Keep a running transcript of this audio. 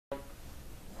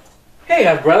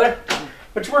Hey, brother.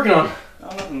 What you working on? Oh,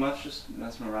 nothing much, just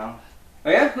messing around. Oh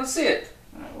yeah? Let's see it.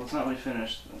 Alright, well, it's not really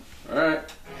finished. Alright.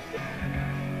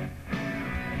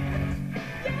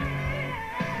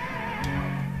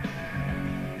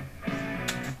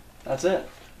 That's it.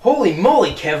 Holy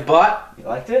moly, KevBot. You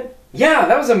liked it? Yeah,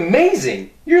 that was amazing.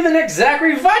 You're the next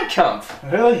Zachary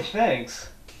Weitkampf. Really? Thanks.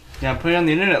 Yeah, I'll put it on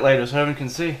the internet later so everyone can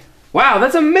see. Wow,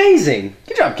 that's amazing.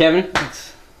 Good job, Kevin.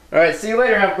 Thanks. Alright, see you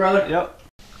later, brother. Yep.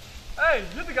 Hey,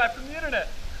 you're the guy from the internet.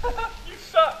 You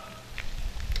suck.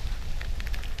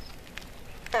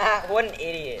 What an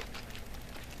idiot.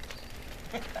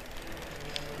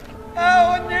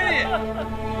 Oh, what an idiot.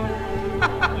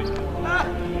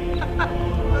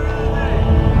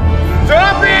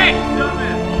 Stop it!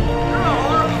 Dumbass. You're a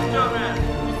horrible dumbass.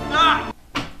 Stop.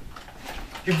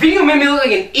 Your video made me look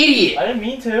like an idiot. I didn't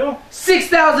mean to.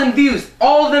 6,000 views,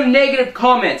 all of them negative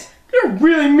comments. They're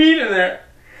really mean in there.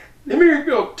 They made me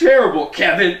feel terrible,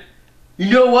 Kevin. You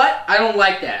know what? I don't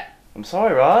like that. I'm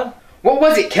sorry, Rod. What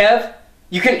was it, Kev?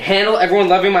 You couldn't handle everyone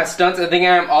loving my stunts and thinking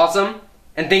I'm awesome?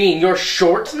 And thinking you're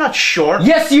short? I'm not short.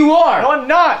 Yes, you are! No, I'm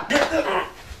not.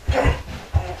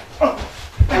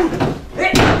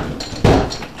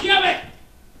 Kevin!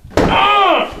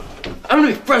 I'm gonna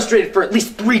be frustrated for at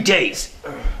least 3 days.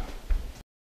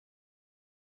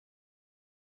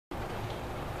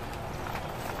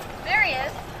 There he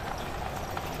is.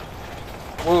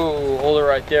 Whoa, hold it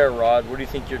right there, Rod. What do you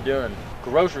think you're doing?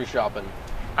 Grocery shopping.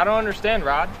 I don't understand,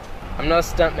 Rod. I'm not a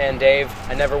stuntman, Dave.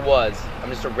 I never was. I'm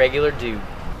just a regular dude.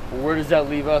 Well, where does that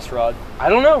leave us, Rod? I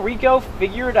don't know, Rico.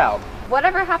 Figure it out.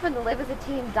 Whatever happened to live as a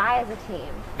team, die as a team?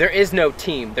 There is no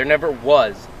team. There never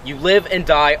was. You live and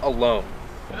die alone.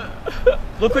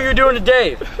 Look what you're doing to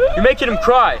Dave. You're making him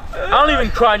cry. I don't even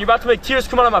cry, and you're about to make tears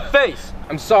come out of my face.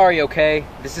 I'm sorry, okay?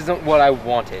 This isn't what I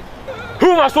wanted.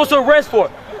 Who am I supposed to arrest for?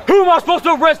 Who am I supposed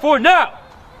to arrest for now?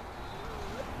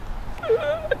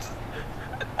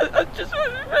 I just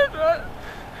want to be Rod.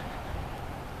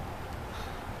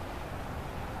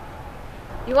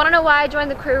 You want to know why I joined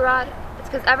the crew, Rod? It's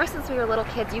because ever since we were little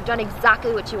kids, you've done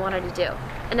exactly what you wanted to do.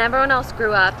 And everyone else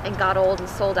grew up and got old and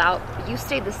sold out, but you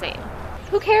stayed the same.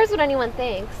 Who cares what anyone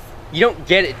thinks? You don't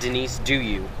get it, Denise, do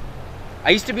you? I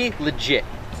used to be legit.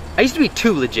 I used to be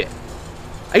too legit.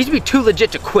 I used to be too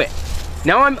legit to quit.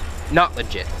 Now I'm not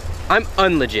legit. I'm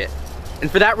unlegit.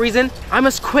 And for that reason, I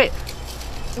must quit.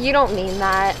 You don't mean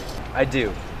that. I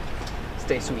do.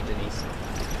 Stay sweet, Denise.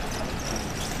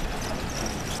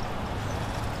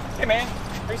 Hey, man.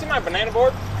 Have you seen my banana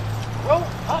board? Grow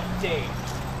up, Dave.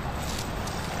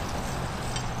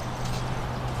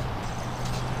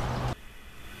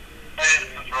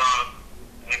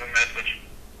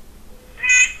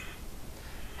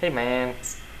 Hey man,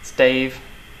 it's Dave,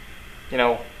 you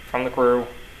know, from the crew.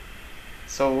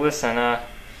 So listen, I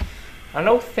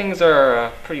know things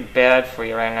are pretty bad for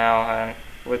you right now, and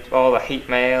with all the hate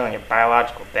mail and your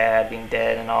biological dad being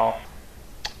dead and all.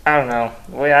 I don't know,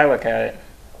 the way I look at it,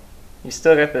 you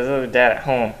still got this other dad at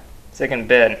home, sick in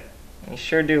bed. You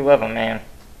sure do love him, man.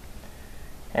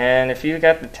 And if you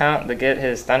got the talent to get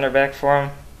his thunder back for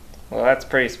him, well, that's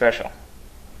pretty special.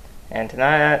 And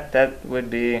tonight, that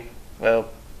would be, well,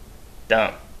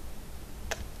 dumb.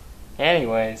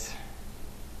 Anyways,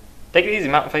 take it easy,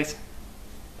 Mountain Face.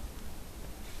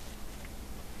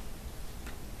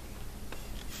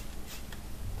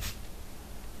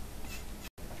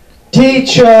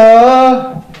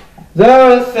 Teacher,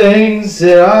 there are things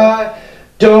that I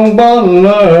don't want to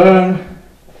learn,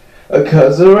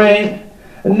 'cause there ain't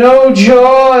no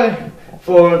joy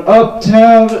for an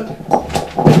uptown.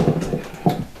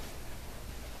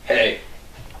 Hey.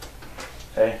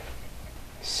 Hey.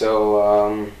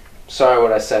 So, sorry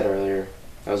what I said earlier.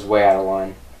 I was way out of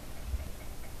line.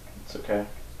 It's okay.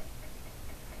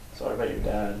 Sorry about your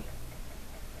dad.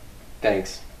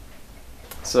 Thanks.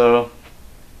 So,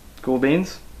 cool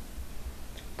beans?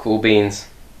 Cool beans.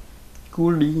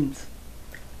 Cool beans.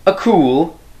 A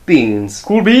cool beans.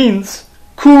 Cool beans.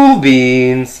 Cool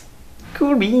beans.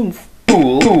 Cool beans.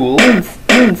 Cool beans.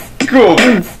 Beans. Cool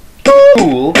beans.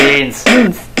 Cool Beans.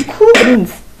 beans. Cool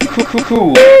beans.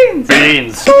 Cool Beans.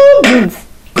 beans. Cool beans.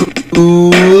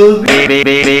 Cool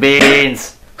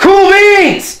Beans. Cool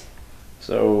beans.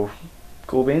 So,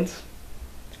 cool beans?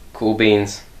 Cool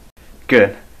beans.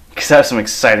 Good, because I have some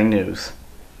exciting news.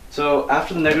 So,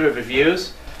 after the negative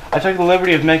reviews, I took the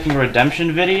liberty of making a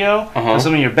redemption video Uh-huh. for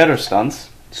some of your better stunts.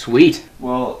 Sweet.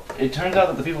 Well, it turns out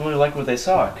that the people really like what they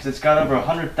saw, because it's got over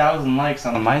 100,000 likes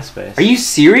on the MySpace. Are you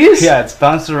serious? Yeah, it's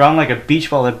bouncing around like a beach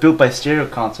ball that built by Stereo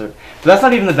Concert. But that's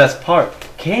not even the best part.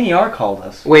 KNER called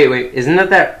us. Wait, isn't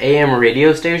that AM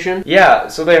radio station? Yeah,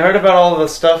 so they heard about all the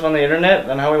stuff on the internet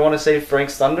and how we want to save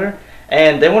Frank's thunder,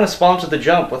 and they want to sponsor The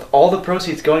Jump with all the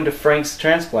proceeds going to Frank's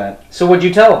transplant. So what'd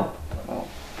you tell them? Well,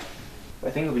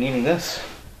 I think we'll be needing this.